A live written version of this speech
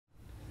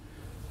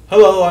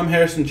Hello, I'm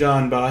Harrison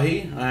John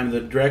Bahe. I'm the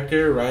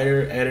director,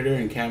 writer, editor,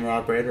 and camera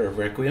operator of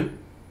Requiem.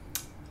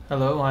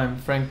 Hello, I'm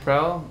Frank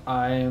Prell.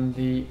 I am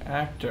the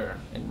actor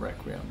in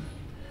Requiem.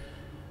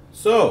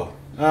 So,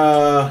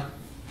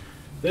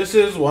 this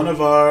is one of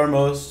our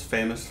most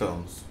famous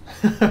films.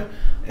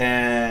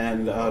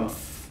 And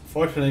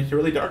unfortunately, it's a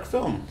really dark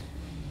film.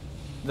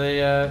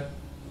 It's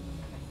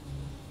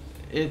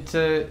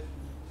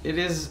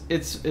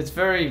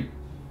very,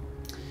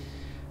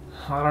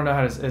 I don't know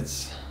how to,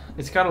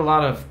 it's got a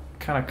lot of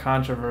kind of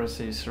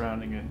controversy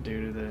surrounding it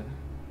due to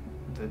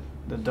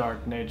the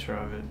dark nature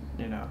of it,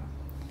 you know.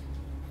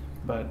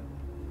 But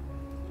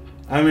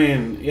I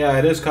mean, yeah,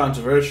 it is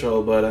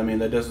controversial, but I mean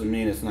that doesn't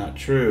mean it's not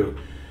true.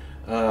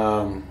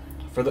 I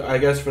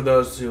guess for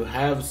those who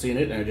have seen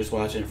it and are just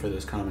watching it for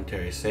this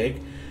commentary's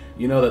sake,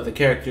 you know that the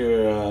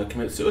character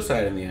commits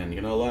suicide in the end. You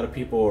know, a lot of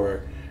people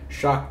were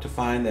shocked to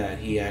find that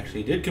he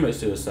actually did commit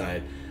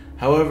suicide.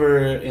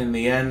 However, in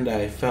the end,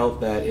 I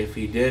felt that if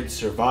he did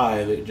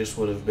survive, it just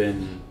would have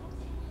been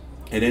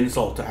an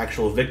insult to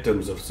actual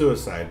victims of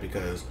suicide,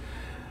 because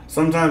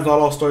sometimes not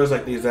all stories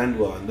like these end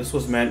well, and this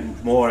was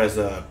meant more as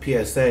a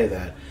PSA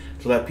that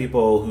to let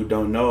people who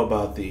don't know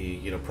about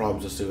the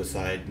problems of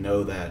suicide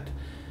know that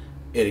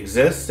it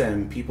exists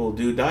and people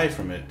do die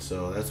from it.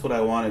 So that's what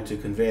I wanted to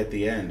convey at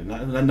the end.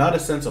 Not a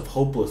sense of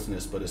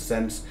hopelessness, but a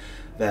sense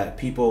that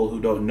people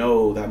who don't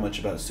know that much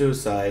about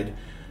suicide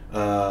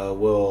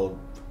will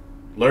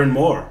learn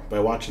more by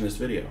watching this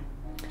video.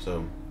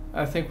 So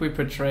I think we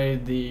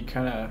portrayed the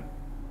kind of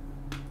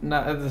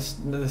not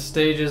the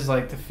stages,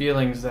 like the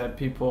feelings that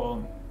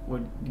people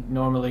would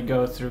normally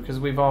go through, because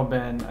we've all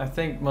been, I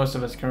think most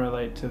of us can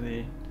relate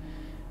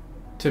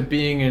to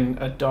being in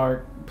a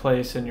dark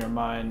place in your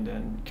mind,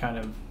 and kind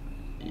of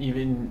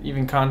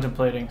even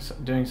contemplating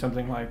doing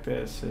something like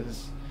this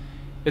is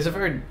a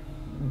very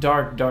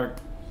dark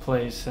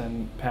place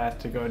and path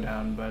to go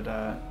down. But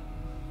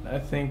I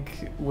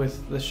think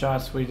with the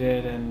shots we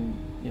did, and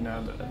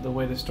the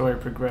way the story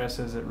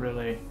progresses, it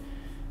really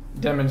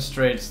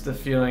demonstrates the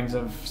feelings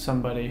of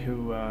somebody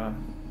who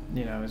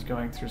is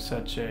going through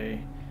such a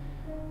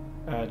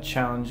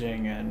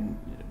challenging and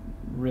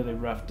really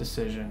rough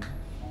decision.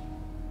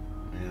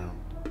 yeah.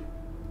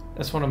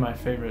 That's one of my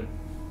favorite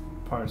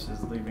parts,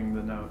 is leaving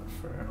the note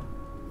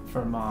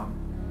for mom.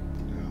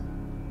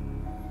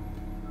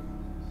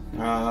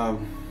 I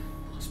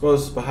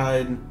suppose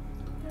behind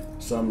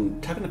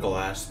some technical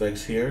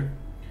aspects here,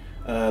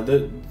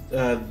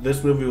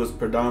 this movie was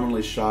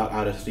predominantly shot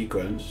out of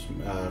sequence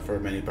for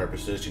many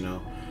purposes.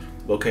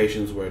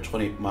 Locations were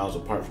 20 miles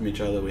apart from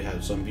each other. We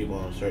had some people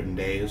on certain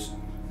days.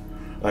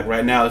 Like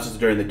right now, this is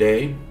during the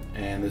day,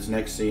 and this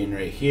next scene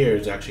right here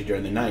is actually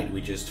during the night.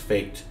 We just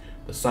faked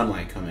the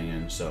sunlight coming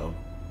in, so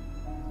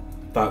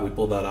thought we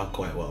pulled that off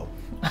quite well.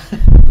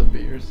 The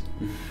beers.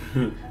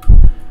 And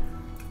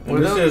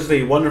this is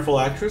the wonderful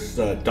actress,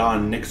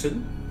 Dawn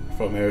Nixon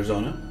from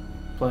Arizona.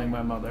 Playing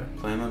my mother.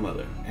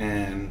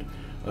 And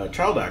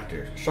child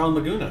actor, Sean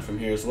Laguna from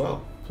here as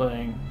well.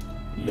 Playing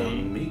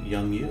Young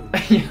you.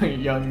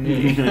 Young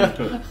me.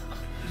 Yeah.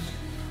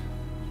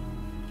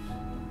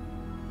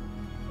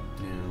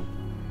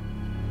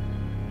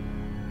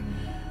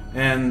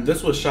 And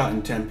this was shot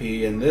in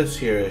Tempe, and this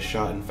here is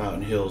shot in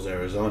Fountain Hills,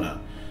 Arizona,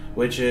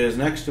 which is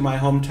next to my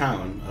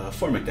hometown,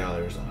 Fort McDowell,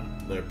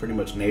 Arizona. They're pretty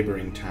much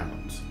neighboring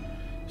towns.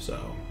 So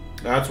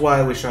that's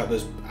why we shot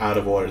this out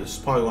of order. This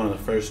is probably one of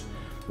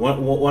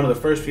the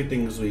first few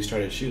things we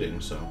started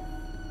shooting. So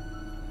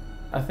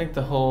I think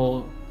the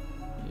whole,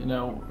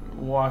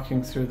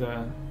 walking through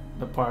the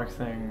park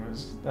thing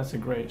that's a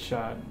great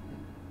shot,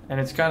 and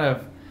it's kind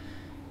of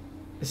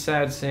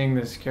sad seeing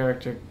this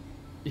character.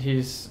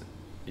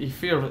 You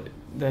feel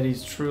that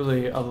he's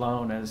truly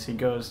alone as he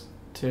goes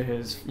to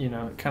his,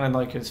 kind of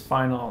like his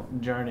final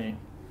journey,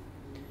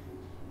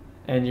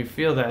 and you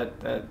feel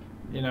that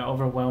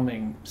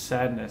overwhelming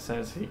sadness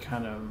as he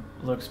kind of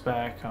looks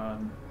back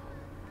on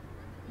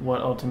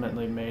what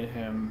ultimately made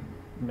him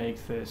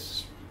make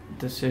this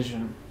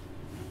decision.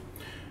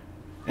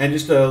 And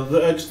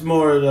just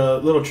more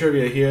little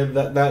trivia here.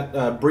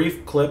 That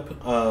brief clip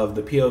of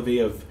the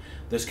POV of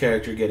this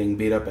character getting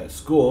beat up at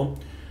school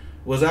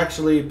was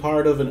actually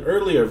part of an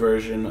earlier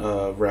version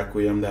of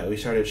Requiem that we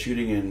started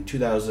shooting in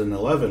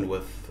 2011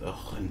 with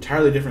an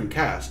entirely different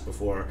cast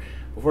before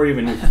we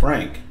even knew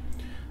Frank.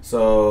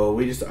 So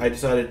I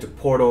decided to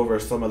port over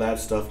some of that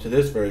stuff to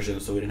this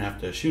version so we didn't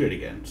have to shoot it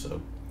again.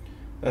 So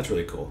that's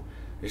really cool.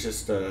 It's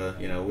just,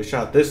 we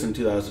shot this in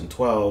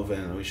 2012,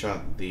 and we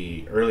shot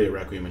the earlier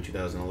Requiem in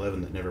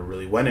 2011 that never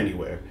really went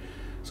anywhere.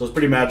 So it's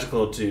pretty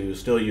magical to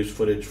still use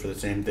footage for the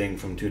same thing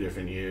from 2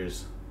 different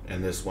years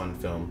in this one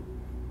film.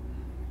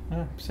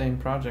 Yeah, same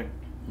project.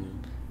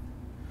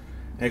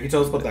 Hey, can you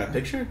tell us about that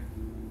picture?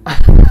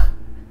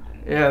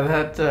 Yeah,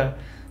 that's a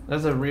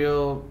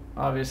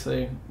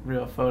obviously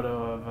real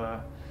photo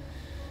of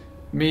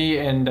me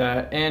and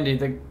Andy,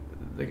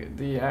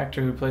 the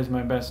actor who plays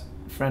my best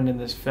friend in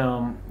this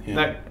film. Yeah.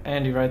 That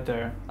Andy right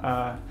there.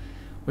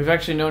 We've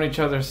actually known each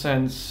other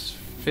since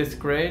 5th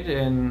grade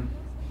in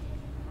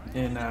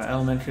in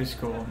elementary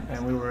school,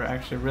 and we were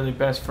actually really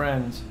best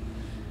friends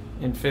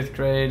in 5th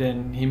grade,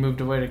 and he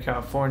moved away to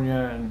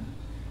California, and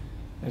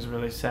it was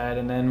really sad.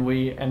 And then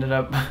we ended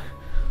up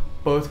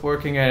both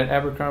working at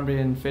Abercrombie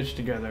and Fitch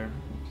together.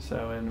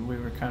 So, and we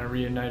were kind of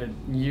reunited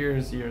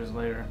years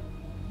later,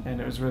 and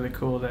it was really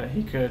cool that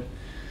he could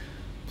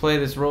play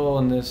this role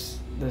in this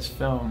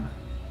film.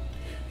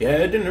 Yeah,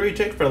 it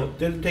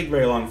didn't take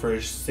very long for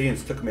his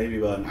scenes. It took maybe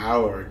about an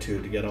hour or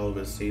two to get all of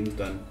his scenes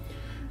done.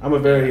 I'm a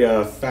very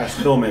fast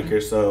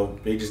filmmaker, so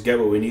we just get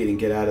what we need and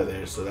get out of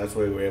there. So that's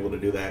why we were able to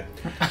do that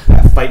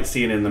fight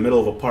scene in the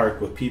middle of a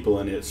park with people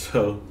in it.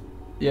 So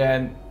yeah,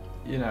 and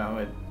you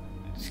know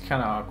it's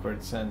kind of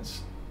awkward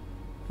since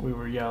we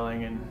were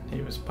yelling and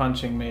he was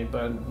punching me,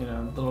 but you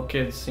know, little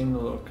kids seemed a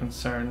little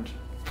concerned.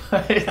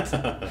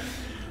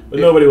 But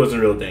nobody was in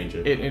real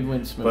danger. It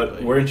went smoothly.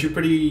 But weren't you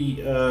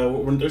pretty?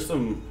 Weren't there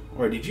some?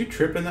 Or did you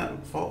trip in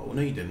that fall?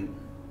 No, you didn't.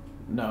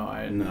 No,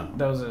 No.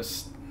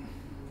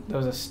 That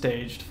was a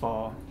staged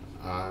fall.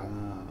 Ah.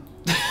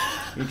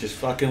 You're just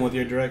fucking with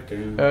your director.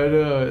 I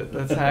know,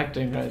 that's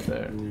acting right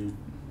there. Mm.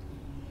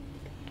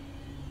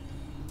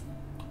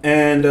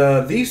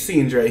 And these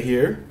scenes right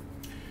here.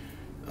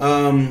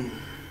 Oh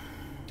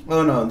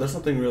no, there's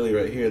nothing really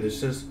right here. There's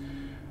just,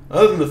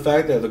 other than the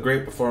fact that the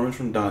great performance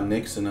from Don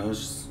Nixon, I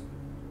was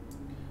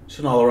just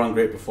an all-around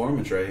great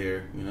performance right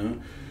here. You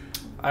know.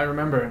 I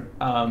remember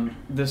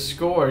the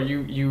score.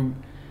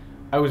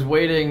 I was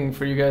waiting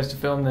for you guys to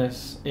film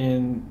this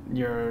in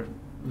your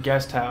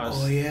guest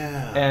house. Oh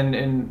yeah.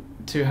 And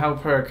to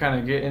help her kind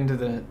of get into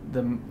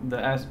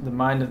the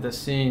mind of the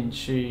scene,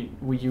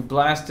 you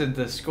blasted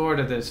the score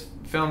to this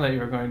film that you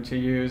were going to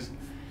use.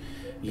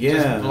 Yeah.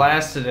 Just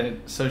blasted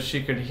it so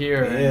she could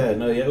hear.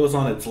 It was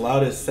on its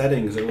loudest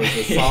settings. It was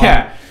a song.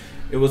 Yeah.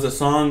 It was a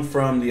song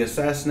from the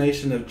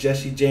assassination of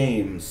Jesse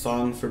James,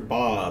 Song for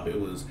Bob.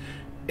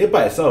 It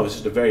by itself is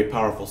just a very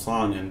powerful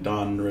song, and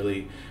Dawn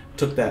really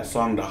took that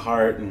song to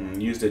heart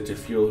and used it to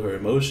fuel her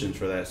emotions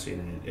for that scene.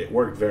 And it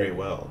worked very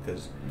well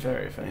because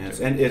very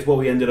effective. And it's what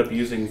we ended up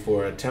using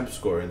for a temp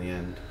score in the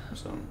end.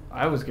 So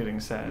I was getting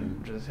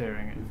sad just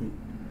hearing it.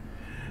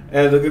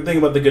 And the good thing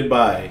about the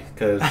goodbye,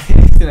 because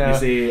you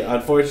see,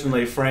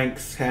 unfortunately,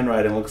 Frank's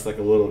handwriting looks like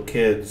a little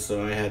kid's,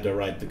 so I had to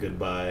write the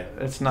goodbye.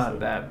 It's not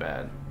that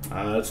bad.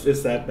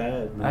 It's that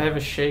bad. Man. I have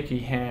a shaky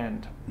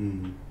hand,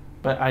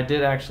 but I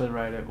did actually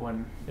write it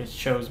when it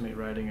shows me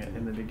writing it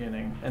in the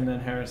beginning, and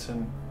then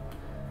Harrison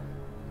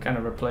kind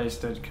of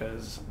replaced it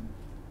because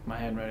my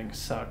handwriting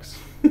sucks.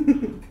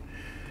 You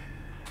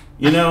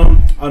know,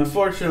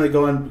 unfortunately,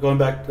 going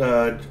back.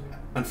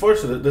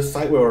 Unfortunately, this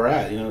site where we're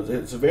at, you know,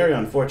 it's a very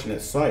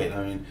unfortunate site.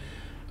 I mean,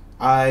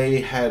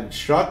 I had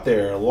shot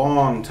there a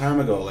long time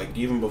ago, like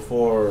even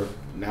before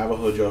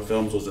Navajo Joe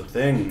Films was a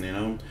thing, you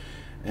know,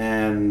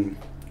 and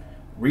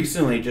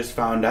recently just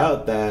found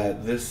out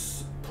that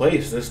this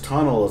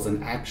tunnel, is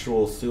an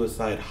actual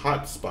suicide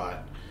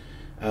hotspot.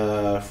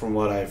 From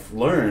what I've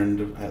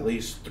learned, at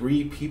least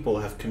 3 people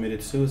have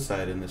committed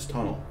suicide in this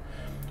tunnel,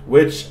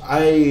 which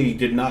I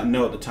did not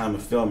know at the time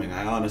of filming.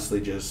 I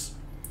honestly just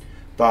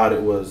thought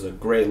it was a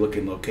great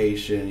looking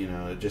location. You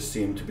know, it just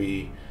seemed to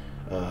be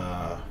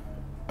a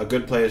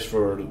good place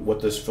for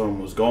what this film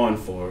was going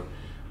for.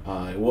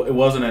 It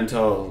wasn't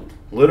until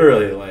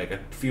literally like a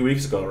few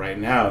weeks ago, right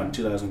now in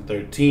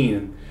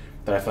 2013,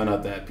 that I found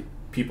out that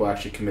people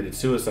actually committed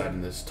suicide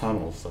in this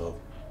tunnel. So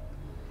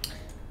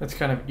that's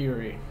kind of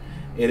eerie.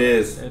 It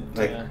is.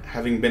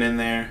 Having been in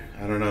there,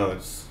 I don't know.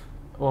 It's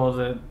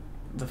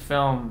the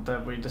film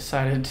that we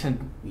decided to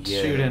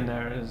shoot in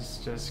there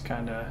is just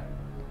kind of.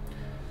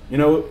 You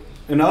know,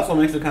 it also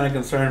makes it kind of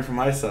concerned for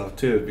myself,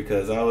 too,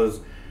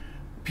 because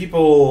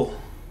people,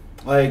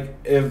 like,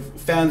 if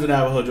fans of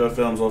Navajo Joe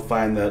Films will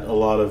find that a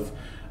lot of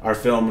our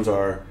films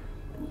are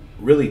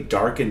really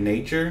dark in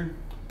nature,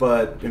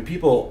 but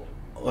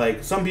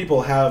some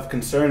people have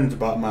concerns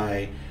about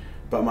my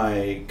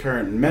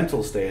current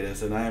mental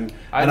status, and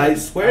I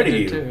swear to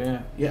you, too,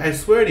 yeah. I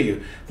swear to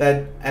you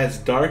that as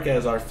dark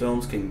as our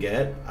films can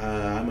get,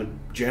 I'm a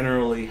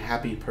generally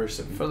happy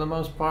person. For the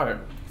most part.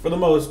 For the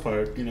most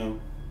part, you know.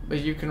 But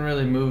you can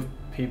really move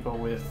people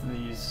with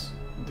these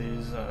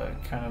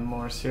kind of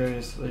more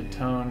seriously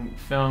toned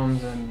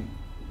films, and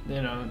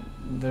you know,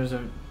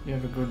 you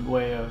have a good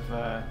way of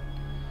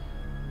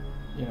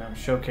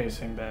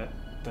showcasing that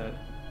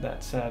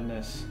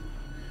sadness.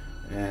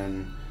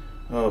 And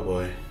oh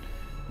boy,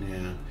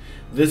 yeah,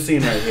 this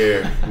scene right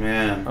here,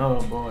 man. Oh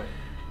boy.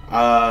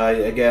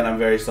 Again, I'm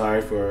very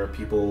sorry for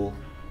people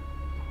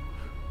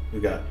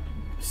who got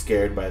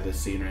scared by this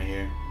scene right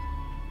here.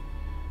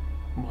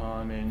 Well,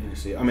 I mean,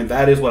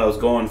 that is what I was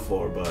going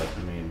for, but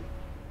I mean,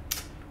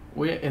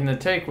 in the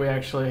take we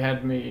actually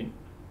had me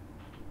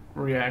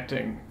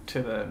reacting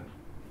to the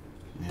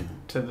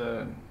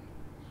the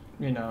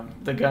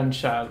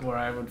gunshot where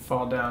I would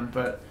fall down,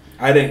 but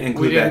I didn't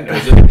include that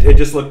because it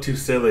just looked too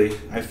silly.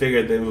 I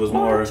figured that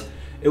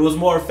it was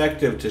more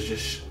effective to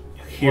just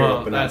hear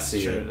it but not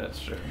see it.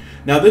 That's true.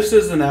 Now this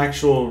is an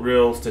actual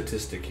real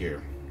statistic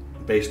here.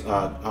 based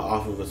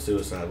off of a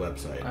suicide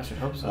website. I should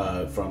hope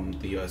so. From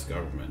the U.S.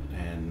 government,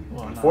 and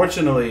Well,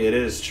 unfortunately, it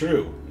is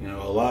true. You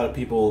know, a lot of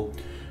people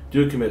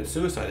do commit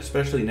suicide,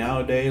 especially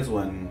nowadays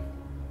when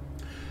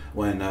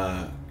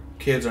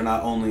kids are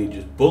not only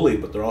just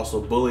bullied, but they're also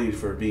bullied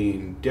for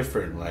being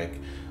different. Like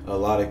a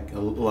lot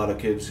of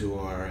kids who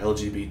are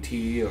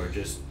LGBT or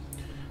just,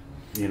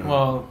 you know.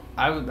 Well,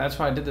 that's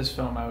why I did this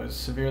film. I was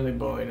severely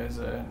bullied as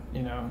a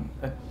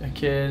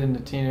kid and a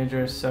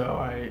teenager, so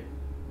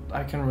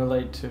I can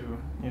relate to,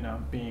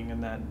 being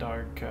in that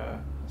dark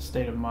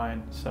state of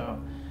mind. So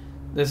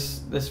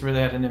this really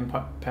had an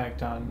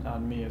impact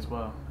on me as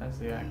well as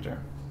the actor.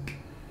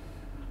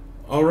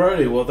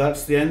 Alrighty, well,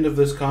 that's the end of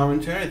this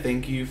commentary.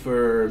 Thank you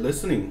for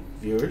listening,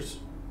 viewers.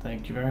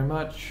 Thank you very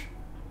much.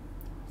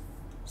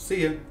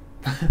 See ya.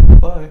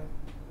 Bye.